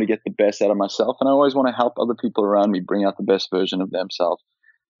always want to get the best out of myself, and I always want to help other people around me bring out the best version of themselves.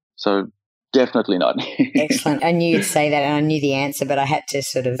 So definitely not. Excellent. I knew you'd say that, and I knew the answer, but I had to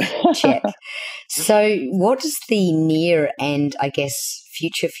sort of check. So what does the near and, I guess,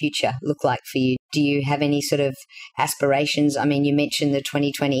 future look like for you? Do you have any sort of aspirations? I mean, you mentioned the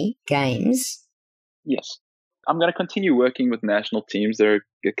 2020 games. Yes. I'm going to continue working with national teams. There are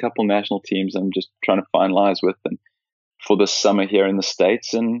a couple national teams I'm just trying to finalize with and for this summer here in the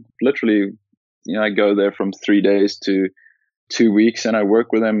States. And literally, I go there from 3 days to 2 weeks and I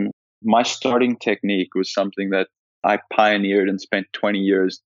work with them. My starting technique was something that I pioneered and spent 20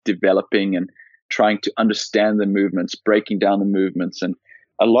 years developing and trying to understand the movements, breaking down the movements. And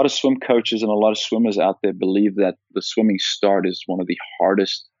a lot of swim coaches and a lot of swimmers out there believe that the swimming start is one of the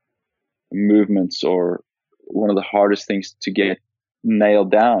hardest movements or one of the hardest things to get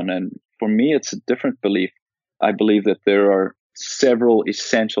nailed down. And for me, it's a different belief. I believe that there are several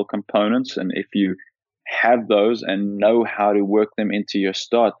essential components. And if you have those and know how to work them into your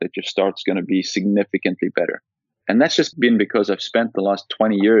start, that your start's going to be significantly better. And that's just been because I've spent the last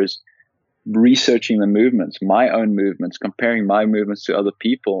 20 years researching the movements, my own movements, comparing my movements to other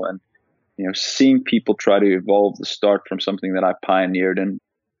people, and seeing people try to evolve the start from something that I pioneered and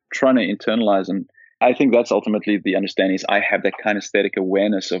trying to internalize. And I think that's ultimately the understanding is I have that kinesthetic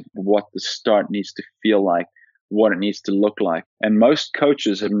awareness of what the start needs to feel like, what it needs to look like. And most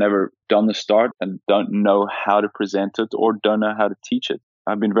coaches have never done the start and don't know how to present it or don't know how to teach it.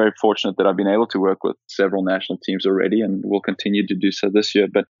 I've been very fortunate that I've been able to work with several national teams already and will continue to do so this year.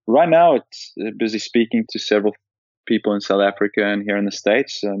 But right now, it's busy speaking to several people in South Africa and here in the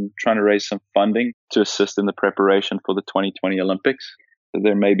States, trying to raise some funding to assist in the preparation for the 2020 Olympics. So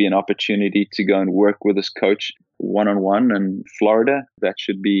there may be an opportunity to go and work with this coach one-on-one in Florida. That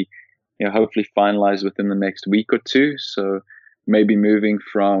should be hopefully finalized within the next week or two. So maybe moving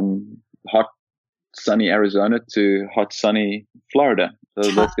from hot, sunny Arizona to hot, sunny Florida.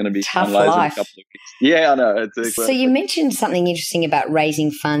 So that's going to be finalized in a couple of weeks. Yeah, I know. So you mentioned something interesting about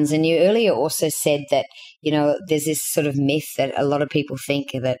raising funds, and you earlier also said that, there's this sort of myth that a lot of people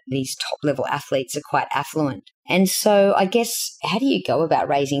think that these top-level athletes are quite affluent. And so I guess, how do you go about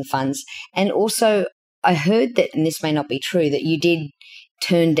raising funds? And also, I heard that, and this may not be true, that you did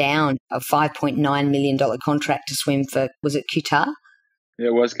turn down a $5.9 million contract to swim for, was it Qatar? Yeah,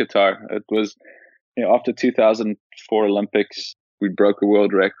 it was Qatar. It was, after 2004 Olympics, we broke a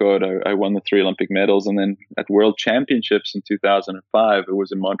world record. I won the 3 Olympic medals. And then at World Championships in 2005, it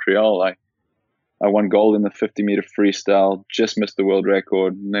was in Montreal. I won gold in the 50-meter freestyle, just missed the world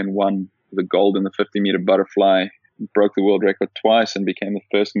record, and then won the gold in the 50-meter butterfly, broke the world record twice and became the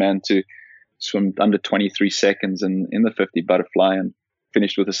first man to swim under 23 seconds in the 50 butterfly and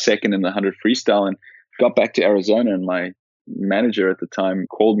finished with a second in the 100 freestyle. And got back to Arizona, and my manager at the time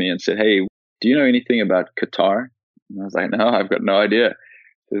called me and said, "Hey, do you know anything about Qatar?" And I was like, "No, I've got no idea."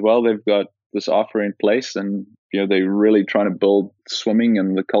 He said, "Well, they've got this offer in place, and they're really trying to build swimming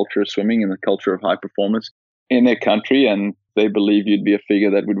and the culture of swimming and the culture of high performance in their country, and they believe you'd be a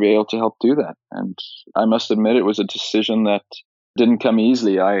figure that would be able to help do that." And I must admit, it was a decision that didn't come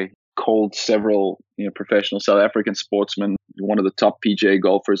easily. I called several professional South African sportsmen. One of the top PGA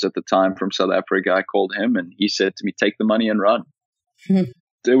golfers at the time from South Africa, I called him, and he said to me, "Take the money and run."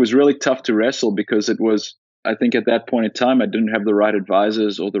 It was really tough to wrestle because it was, I think at that point in time, I didn't have the right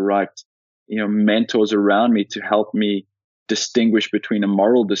advisors or the right mentors around me to help me distinguish between a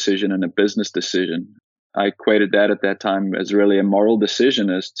moral decision and a business decision. I equated that at that time as really a moral decision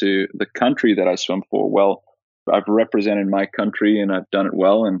as to the country that I swim for. Well, I've represented my country and I've done it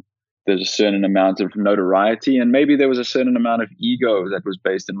well, and there's a certain amount of notoriety, and maybe there was a certain amount of ego that was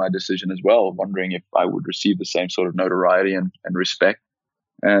based in my decision as well, wondering if I would receive the same sort of notoriety and respect.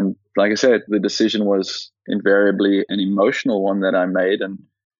 And like I said, the decision was invariably an emotional one that I made and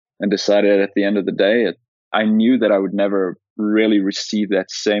decided at the end of the day, I knew that I would never really receive that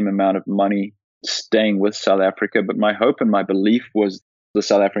same amount of money staying with South Africa. But my hope and my belief was the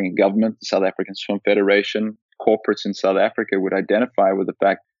South African government, the South African Swim Federation, corporates in South Africa would identify with the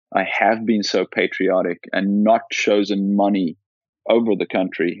fact I have been so patriotic and not chosen money over the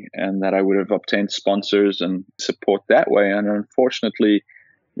country, and that I would have obtained sponsors and support that way. And unfortunately,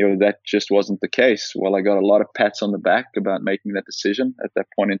 that just wasn't the case. While I got a lot of pats on the back about making that decision at that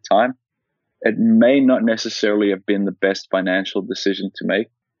point in time, it may not necessarily have been the best financial decision to make,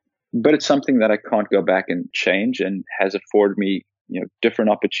 but it's something that I can't go back and change, and has afforded me,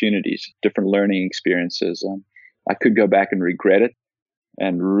 different opportunities, different learning experiences. I could go back and regret it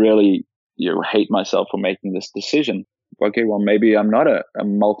and really, hate myself for making this decision. Okay, well, maybe I'm not a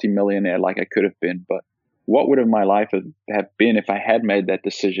multimillionaire like I could have been, but what would my life have been if I had made that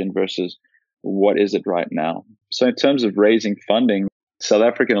decision versus what is it right now? So in terms of raising funding, South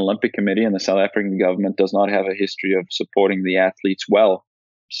African Olympic Committee and the South African government does not have a history of supporting the athletes well.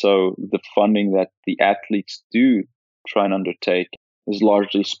 So the funding that the athletes do try and undertake is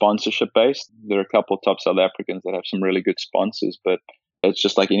largely sponsorship based. There are a couple of top South Africans that have some really good sponsors, but It's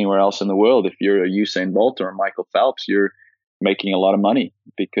just like anywhere else in the world. If you're a Usain Bolt or a Michael Phelps, you're making a lot of money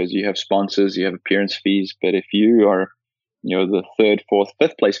because you have sponsors, you have appearance fees. But if you are, the third, fourth,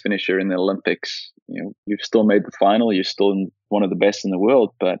 fifth place finisher in the Olympics, you've still made the final. You're still one of the best in the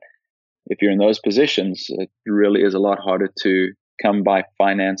world. But if you're in those positions, it really is a lot harder to come by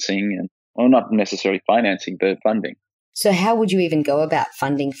financing not necessarily financing, but funding. So how would you even go about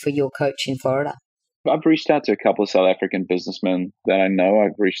funding for your coach in Florida? I've reached out to a couple of South African businessmen that I know.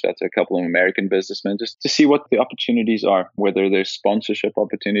 I've reached out to a couple of American businessmen just to see what the opportunities are, whether there's sponsorship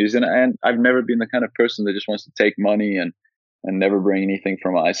opportunities. And I've never been the kind of person that just wants to take money and never bring anything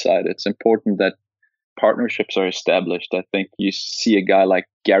from my side. It's important that partnerships are established. I think you see a guy like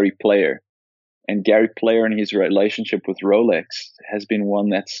Gary Player, and Gary Player and his relationship with Rolex has been one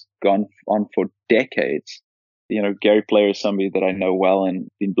that's gone on for decades. Gary Player is somebody that I know well and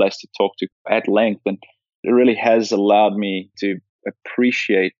been blessed to talk to at length. And it really has allowed me to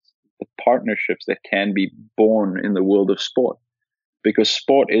appreciate the partnerships that can be born in the world of sport, because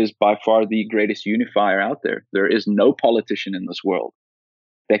sport is by far the greatest unifier out there. There is no politician in this world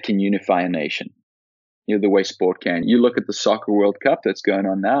that can unify a nation, the way sport can. You look at the Soccer World Cup that's going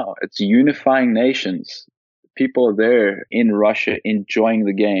on now. It's unifying nations. People are there in Russia enjoying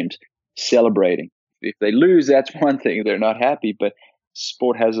the games, celebrating. If they lose, that's one thing. They're not happy, but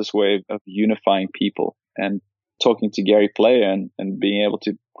sport has this way of unifying people. And talking to Gary Player and being able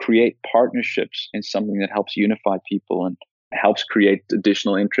to create partnerships in something that helps unify people and helps create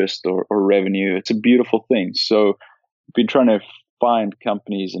additional interest or revenue, it's a beautiful thing. So I've been trying to find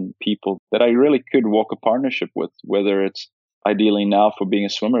companies and people that I really could walk a partnership with, whether it's ideally now for being a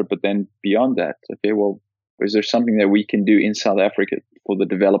swimmer, but then beyond that, okay, well, is there something that we can do in South Africa for the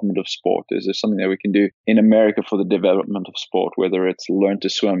development of sport? Is there something that we can do in America for the development of sport, whether it's learn to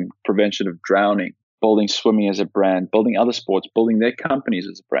swim, prevention of drowning, building swimming as a brand, building other sports, building their companies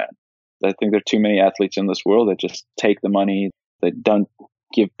as a brand? I think there are too many athletes in this world that just take the money, they don't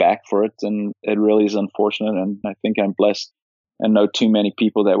give back for it, and it really is unfortunate. And I think I'm blessed and know too many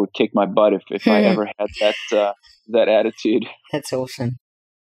people that would kick my butt if I ever had that attitude. That's awesome.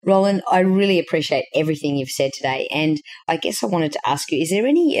 Roland, I really appreciate everything you've said today. And I guess I wanted to ask you, is there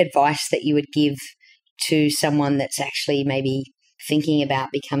any advice that you would give to someone that's actually maybe thinking about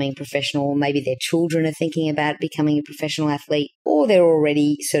becoming professional, maybe their children are thinking about becoming a professional athlete, or they're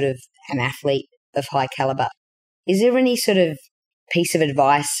already sort of an athlete of high caliber? Is there any sort of piece of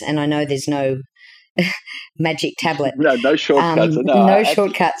advice? And I know there's no magic tablet. No shortcuts. No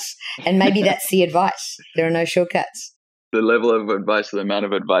shortcuts. And maybe that's the advice. There are no shortcuts. The level of advice, the amount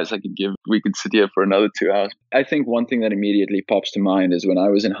of advice I could give, we could sit here for another 2 hours. I think one thing that immediately pops to mind is when I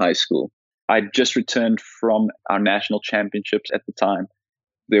was in high school, I'd just returned from our national championships at the time.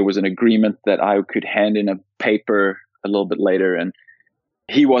 There was an agreement that I could hand in a paper a little bit later, and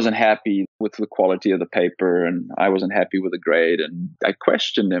he wasn't happy with the quality of the paper, and I wasn't happy with the grade. And I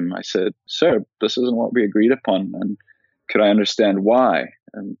questioned him. I said, "Sir, this isn't what we agreed upon. And could I understand why?"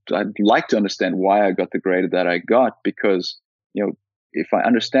 And I'd like to understand why I got the grade that I got, because, if I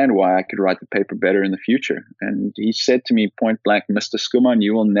understand why, I could write the paper better in the future. And he said to me point blank, "Mr. Schoeman,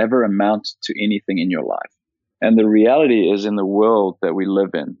 you will never amount to anything in your life." And the reality is, in the world that we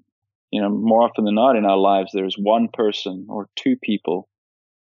live in, more often than not in our lives, there's one person or two people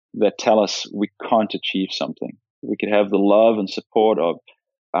that tell us we can't achieve something. We could have the love and support of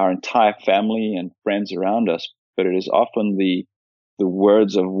our entire family and friends around us, but it is often the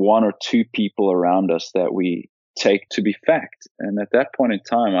words of one or two people around us that we take to be fact. And at that point in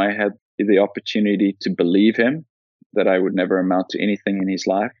time, I had the opportunity to believe him that I would never amount to anything in his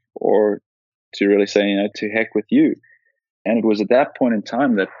life, or to really say, to heck with you. And it was at that point in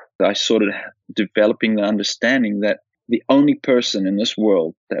time that I started developing the understanding that the only person in this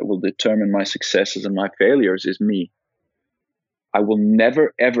world that will determine my successes and my failures is me. I will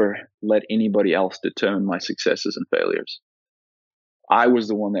never, ever let anybody else determine my successes and failures. I was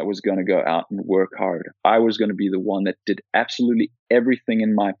the one that was going to go out and work hard. I was going to be the one that did absolutely everything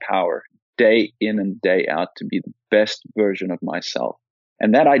in my power, day in and day out, to be the best version of myself.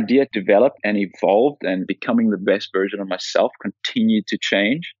 And that idea developed and evolved, and becoming the best version of myself continued to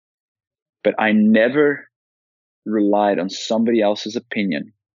change. But I never relied on somebody else's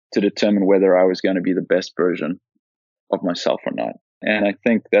opinion to determine whether I was going to be the best version of myself or not. And I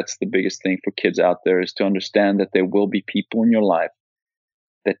think that's the biggest thing for kids out there, is to understand that there will be people in your life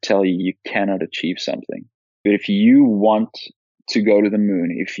that tell you cannot achieve something. But if you want to go to the moon,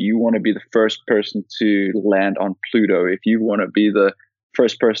 if you want to be the first person to land on Pluto, if you want to be the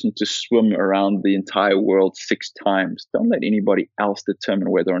first person to swim around the entire world 6 times, don't let anybody else determine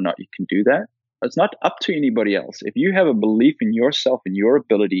whether or not you can do that. It's not up to anybody else. If you have a belief in yourself and your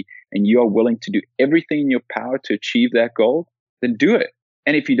ability, and you are willing to do everything in your power to achieve that goal, then do it.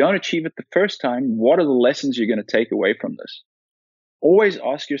 And if you don't achieve it the first time, what are the lessons you're going to take away from this? Always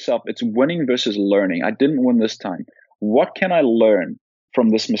ask yourself, it's winning versus learning. I didn't win this time. What can I learn from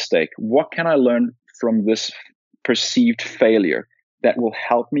this mistake? What can I learn from this perceived failure that will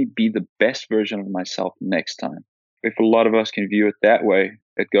help me be the best version of myself next time? If a lot of us can view it that way,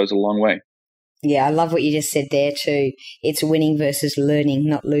 it goes a long way. Yeah, I love what you just said there too. It's winning versus learning,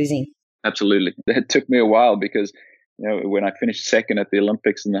 not losing. Absolutely. It took me a while because, when I finished second at the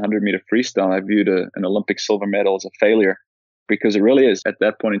Olympics in the 100-meter freestyle, I viewed an Olympic silver medal as a failure, because it really is. At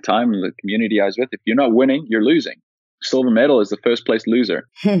that point in time, the community I was with, if you're not winning, you're losing. Silver medal is the first place loser.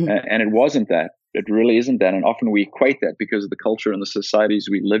 And it wasn't that. It really isn't that. And often we equate that because of the culture and the societies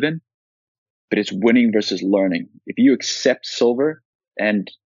we live in. But it's winning versus learning. If you accept silver,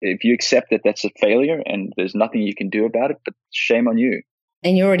 and if you accept that that's a failure and there's nothing you can do about it, but shame on you.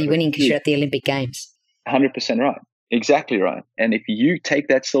 And you're already winning because you're at the Olympic Games. 100% right. Exactly right. And if you take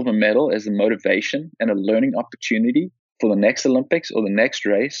that silver medal as a motivation and a learning opportunity for the next Olympics or the next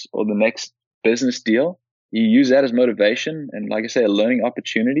race or the next business deal, you use that as motivation and, like I say, a learning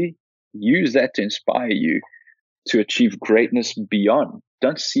opportunity, use that to inspire you to achieve greatness beyond.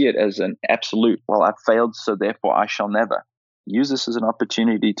 Don't see it as an absolute, well, I've failed, so therefore I shall never. Use this as an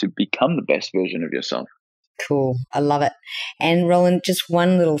opportunity to become the best version of yourself. Cool. I love it. And Roland, just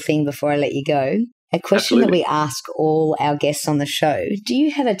one little thing before I let you go. A question that we ask all our guests on the show. Do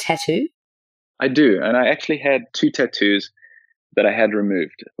you have a tattoo? I do. And I actually had 2 tattoos that I had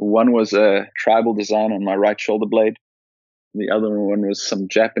removed. One was a tribal design on my right shoulder blade. The other one was some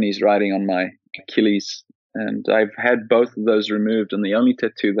Japanese writing on my Achilles. And I've had both of those removed. And the only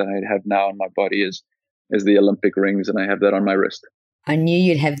tattoo that I have now on my body is the Olympic rings. And I have that on my wrist. I knew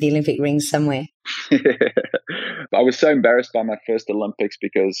you'd have the Olympic rings somewhere. I was so embarrassed by my first Olympics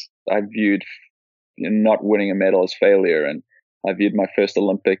because I viewed not winning a medal as failure. And I viewed my first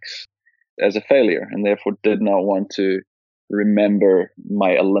Olympics as a failure and therefore did not want to remember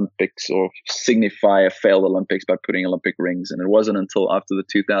my Olympics or signify a failed Olympics by putting Olympic rings. And it wasn't until after the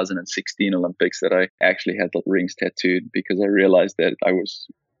 2016 Olympics that I actually had the rings tattooed, because I realized that I was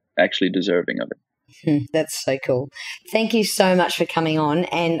actually deserving of it. That's so cool. Thank you so much for coming on,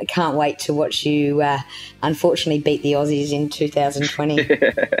 and can't wait to watch you unfortunately beat the Aussies in 2020.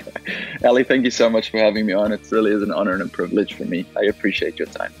 Ali, thank you so much for having me on. It really is an honor and a privilege for me. I appreciate your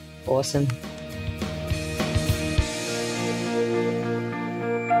time. Awesome.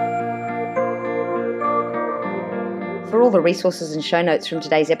 For all the resources and show notes from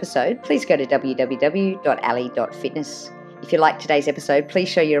today's episode, please go to www.ali.fitness. If you liked today's episode, please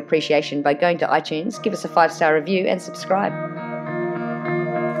show your appreciation by going to iTunes, give us a 5-star review and subscribe.